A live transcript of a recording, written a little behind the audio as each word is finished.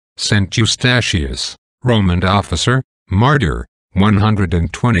St. Eustachius, Roman officer, martyr,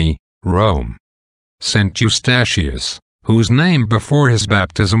 120, Rome. St. Eustachius, whose name before his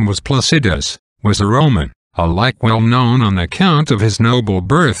baptism was Placidus, was a Roman, alike well known on account of his noble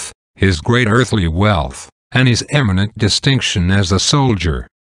birth, his great earthly wealth, and his eminent distinction as a soldier.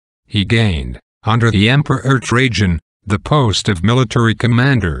 He gained, under the Emperor Trajan, the post of military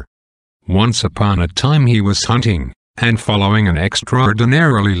commander. Once upon a time he was hunting, and following an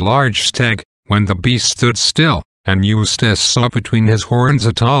extraordinarily large stag, when the beast stood still, and Eustace saw between his horns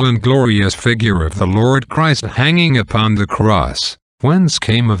a tall and glorious figure of the Lord Christ hanging upon the cross, whence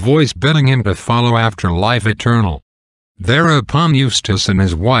came a voice bidding him to follow after life eternal. Thereupon Eustace and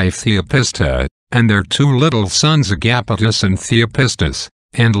his wife Theopista, and their two little sons Agapitus and Theopistis,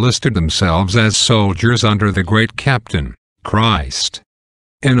 enlisted themselves as soldiers under the great captain, Christ.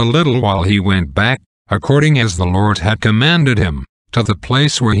 In a little while he went back, according as the Lord had commanded him, to the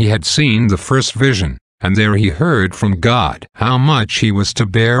place where he had seen the first vision, and there he heard from God how much he was to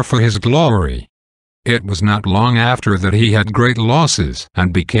bear for his glory. It was not long after that he had great losses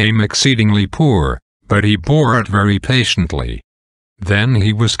and became exceedingly poor, but he bore it very patiently. Then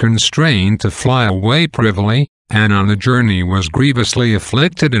he was constrained to fly away privily, and on the journey was grievously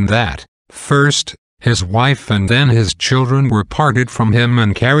afflicted in that, first, his wife and then his children were parted from him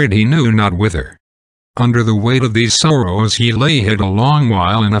and carried he knew not whither. Under the weight of these sorrows he lay hid a long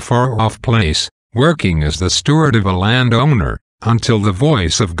while in a far-off place, working as the steward of a landowner, until the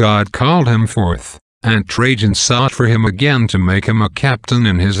voice of God called him forth, and Trajan sought for him again to make him a captain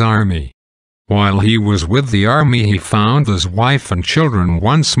in his army. While he was with the army he found his wife and children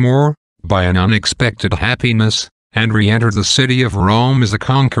once more, by an unexpected happiness, and re-entered the city of Rome as a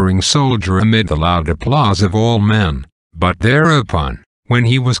conquering soldier amid the loud applause of all men. But thereupon, when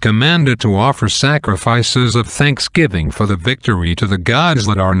he was commanded to offer sacrifices of thanksgiving for the victory to the gods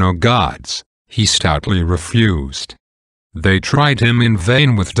that are no gods, he stoutly refused. They tried him in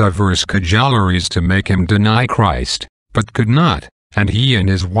vain with diverse cajoleries to make him deny Christ, but could not, and he and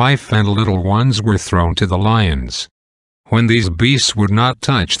his wife and little ones were thrown to the lions. When these beasts would not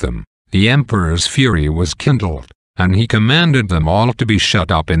touch them, the emperor's fury was kindled, and he commanded them all to be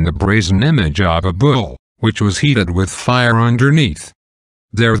shut up in the brazen image of a bull, which was heated with fire underneath.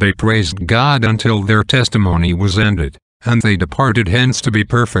 There they praised God until their testimony was ended, and they departed hence to be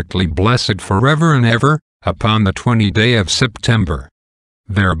perfectly blessed forever and ever, upon the 20th day of September.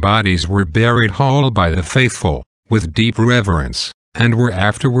 Their bodies were buried whole by the faithful, with deep reverence, and were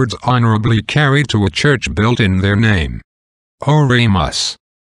afterwards honorably carried to a church built in their name. Oremus.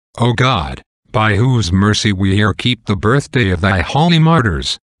 O God, by whose mercy we here keep the birthday of thy holy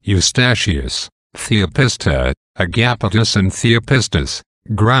martyrs, Eustachius, Theopista, Agapitus and Theopistis,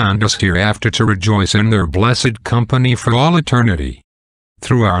 grant us hereafter to rejoice in their blessed company for all eternity.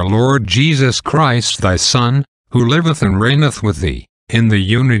 Through our Lord Jesus Christ thy Son, who liveth and reigneth with thee, in the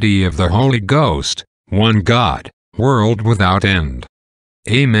unity of the Holy Ghost, one God, world without end.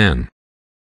 Amen.